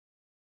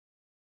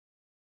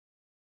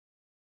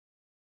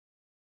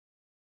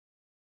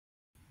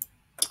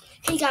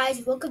Hey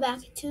guys, welcome back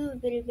to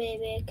Video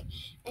Baby,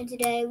 and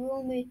today we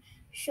will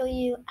show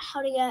you how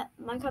to get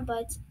Minecraft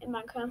BUTS in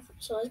Minecraft.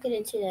 So let's get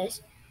into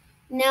this.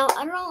 Now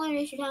I don't want to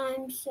waste your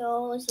time,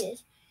 so let's do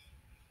this.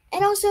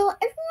 And also,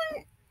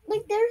 everyone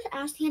they're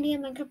asking how to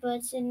get Minecraft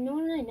BUTS, and no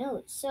one really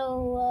knows.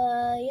 So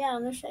yeah,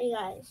 I'm gonna show you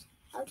guys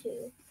how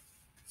to.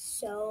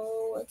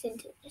 So let's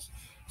into this.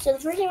 So the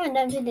first thing I'm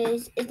going to do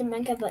is the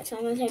Minecraft BUTS. So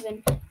I'm gonna type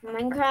in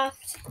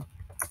Minecraft,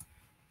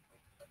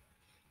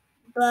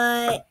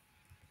 but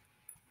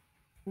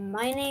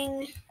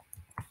mining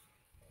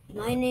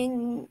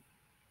mining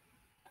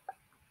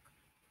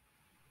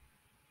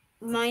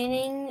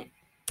mining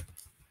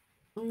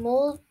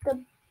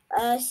multi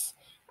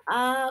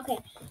okay,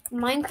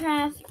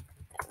 Minecraft,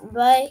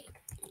 but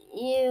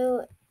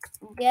you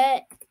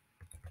get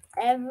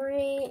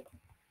every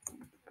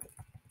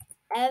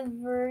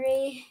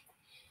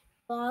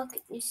block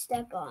you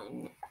step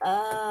on.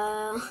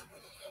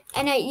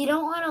 And you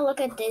don't want to look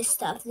at this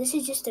stuff. This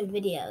is just the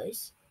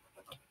videos.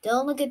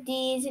 Don't look at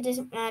these. It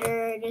doesn't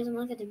matter. It doesn't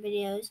look at the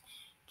videos.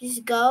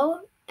 Just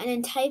go and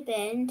then type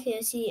in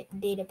to see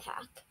data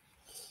pack.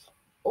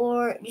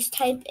 Or just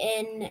type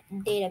in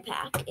data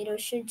pack. It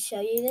should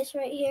show you this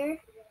right here.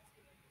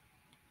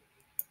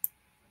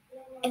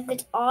 If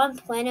it's on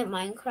Planet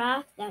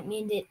Minecraft, that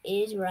means it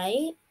is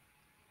right.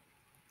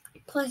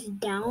 Plus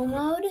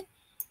download,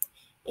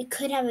 it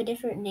could have a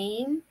different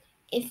name.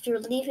 If you're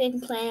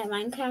leaving Planet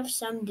Minecraft,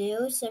 some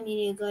do. Some you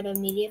need to go to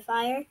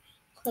Mediafire,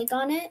 click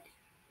on it.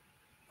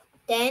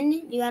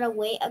 Then you gotta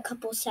wait a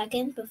couple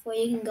seconds before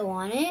you can go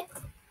on it.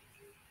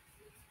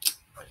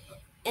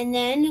 And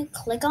then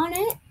click on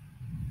it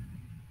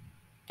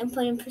and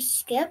press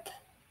skip.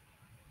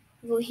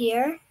 Go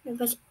here and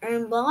press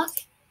earn block.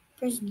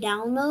 Press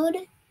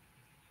download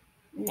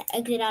and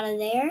exit out of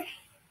there.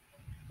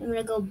 I'm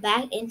gonna go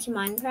back into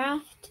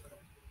Minecraft.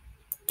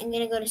 I'm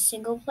gonna go to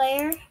single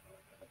player.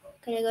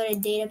 I'm gonna go to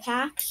data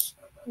packs.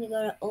 I'm gonna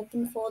go to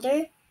open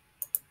folder.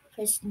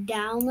 Press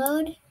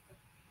download.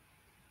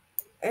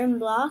 Earn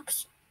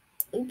blocks.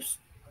 Oops.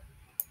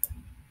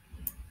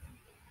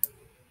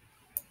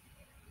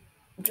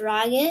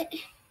 Drag it.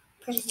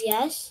 Press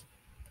yes.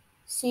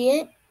 See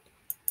it.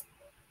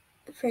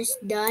 Press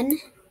done.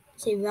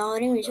 Say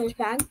validating resource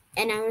pack.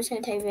 And I'm just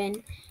gonna type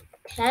in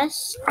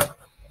test.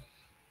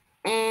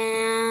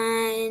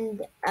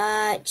 And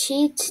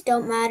cheats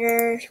don't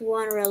matter. If you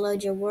want to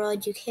reload your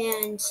world, you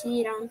can. See,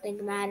 I don't think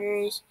it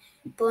matters.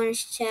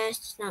 Bonus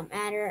chest does not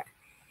matter.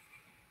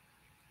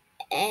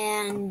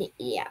 And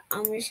yeah,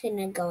 I'm just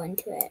gonna go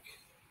into it.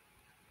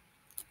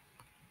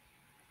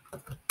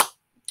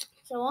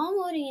 So while I'm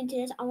loading into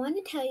this, I want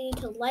to tell you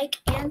to like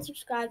and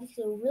subscribe because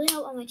it will really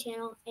help on my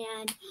channel.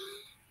 And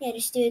yeah,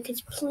 just do it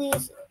because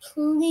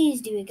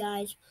please do it,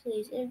 guys.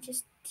 Please, it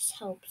just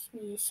helps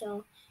me.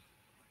 So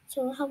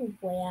help a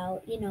boy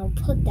out.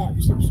 Put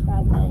that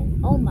subscribe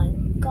button. Oh my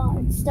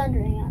God, it's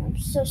thundering out. I'm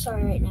so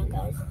sorry right now,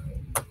 guys.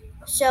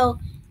 So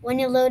when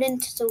you load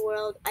into the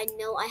world, I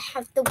know I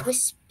have the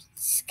WISP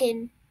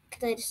skin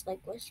because I just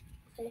like WISP.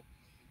 Okay.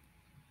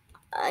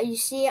 You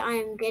see,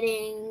 I'm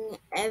getting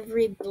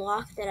every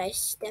block that I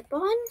step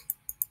on.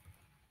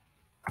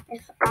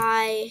 If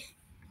I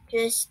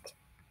just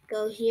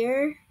go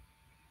here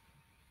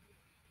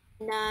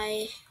and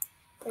I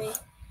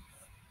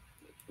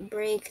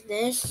break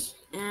this,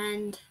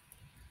 and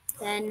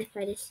then if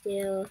I just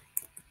do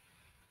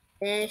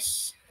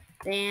this,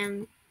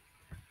 bam,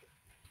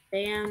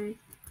 bam,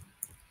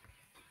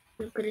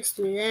 I'm gonna just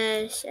do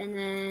this, and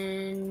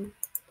then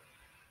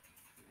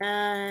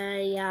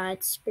yeah,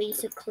 it's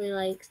basically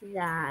like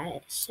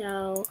that.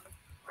 So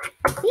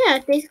yeah,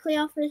 it's basically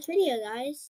all for this video, guys.